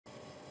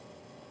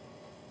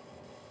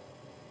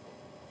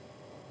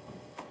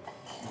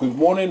Good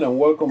morning and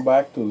welcome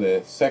back to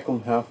the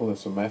second half of the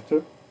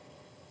semester.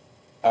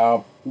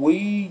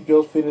 We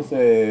just finished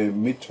the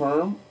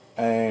midterm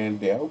and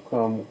the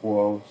outcome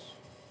was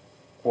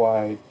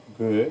quite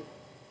good.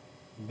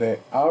 The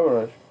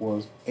average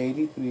was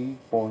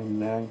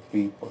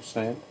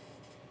 83.93%.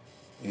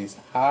 It's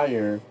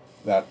higher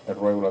than a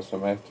regular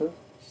semester.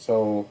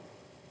 So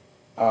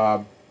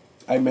uh,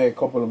 I made a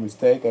couple of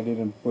mistakes. I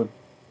didn't put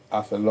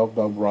as a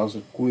lockdown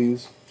browser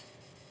quiz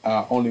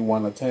only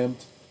one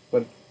attempt,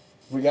 but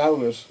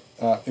regardless,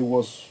 it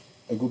was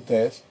a good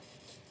test.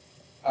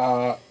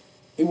 Uh,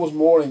 it was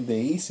more in the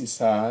easy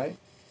side,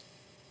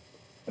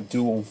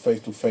 do on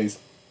face-to-face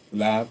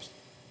labs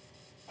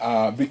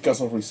because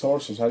of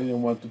resources. I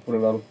didn't want to put a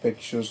lot of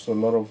pictures, a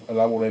lot of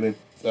elaborated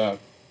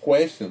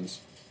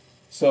questions.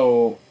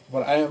 So,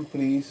 but I am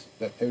pleased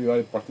that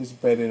everybody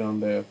participated on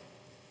the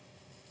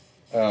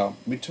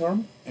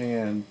midterm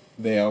and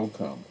the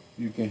outcome.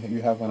 You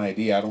have an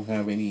idea.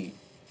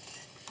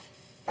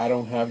 I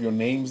don't have your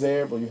names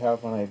there, but you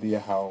have an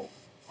idea how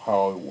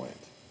it went.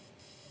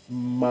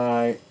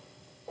 My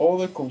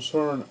other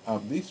concern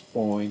at this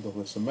point of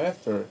the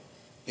semester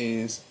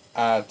is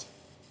add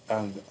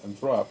and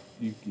drop.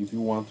 If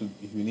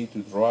you need to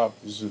drop,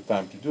 this is the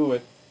time to do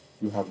it.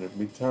 You have the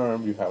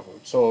midterm, you have a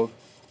result.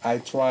 I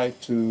try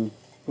to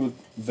put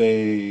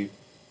the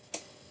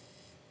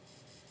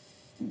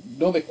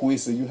not the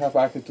quizzes. You have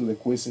access to the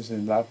quizzes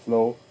in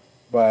LabFlow,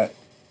 but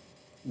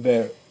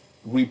the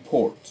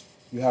report.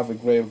 You have a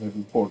grade of the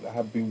report. I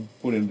have been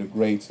putting the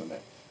grades on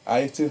it.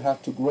 I still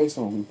have to grade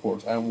some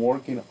reports. I'm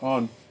working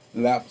on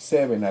Lab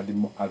 7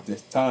 at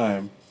this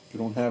time. You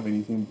don't have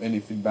any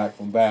feedback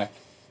from that.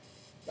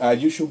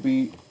 You should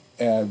be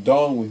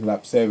done with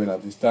Lab 7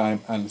 at this time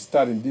and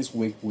starting this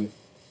week with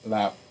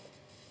Lab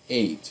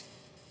 8.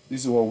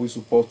 This is what we're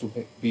supposed to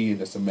be in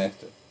the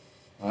semester.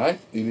 All right?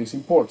 It is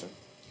important.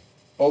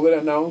 Other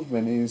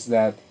announcement is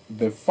that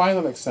the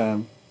final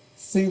exam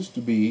seems to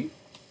be,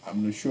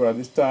 I'm not sure at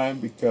this time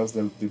because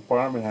the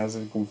department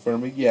hasn't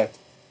confirmed it yet,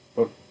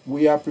 but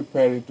we are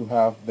preparing to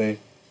have the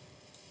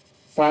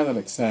final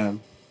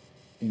exam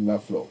in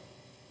LabFlow.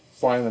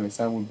 Final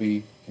exam will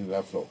be in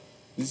LabFlow.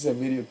 This is a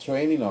video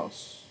training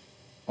us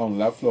on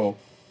LabFlow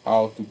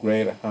how to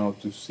grade and how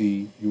to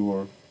see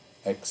your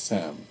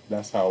exam.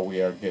 That's how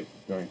we are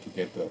going to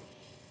get there.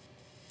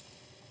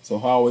 So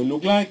how it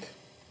look like?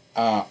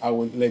 I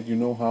will let you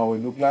know how it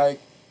look like.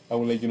 I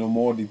will let you know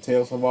more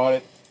details about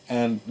it.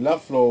 And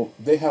LabFlow,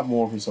 they have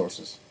more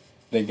resources.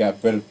 They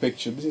got better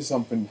pictures. This is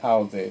something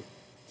this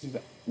is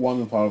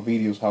one of our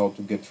videos how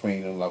to get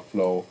trained on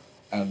LabFlow,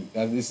 and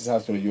this is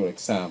actually your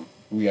exam.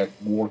 We are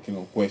working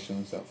on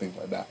questions and things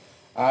like that.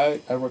 I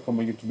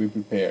recommend you to be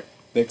prepared.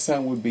 The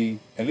exam will be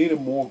a little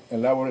more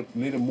elaborate, a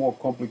little more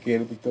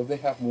complicated because they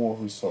have more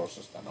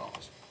resources than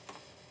us.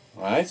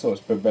 All right, so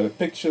expect better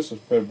pictures,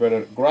 expect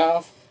better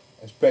graph,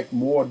 expect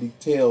more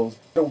details.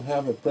 I don't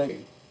have a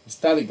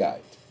study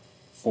guide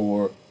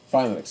for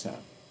final exam.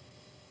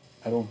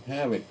 I don't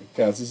have it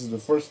because this is the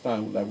first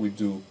time that we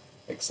do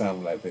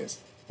exam like this.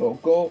 So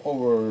go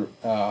over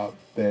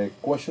the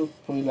questions,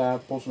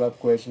 pre-lab, post-lab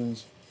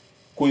questions,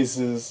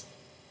 quizzes,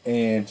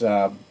 and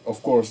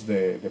of course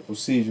the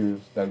procedures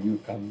that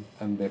you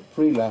and the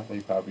pre-lab that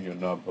you have in your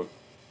notebook.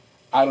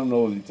 I don't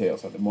know the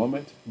details at the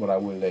moment, but I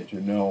will let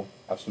you know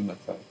as soon as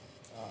I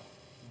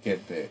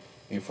get the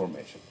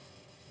information.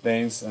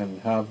 Thanks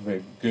and have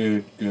a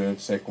good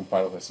second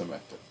part of the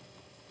semester.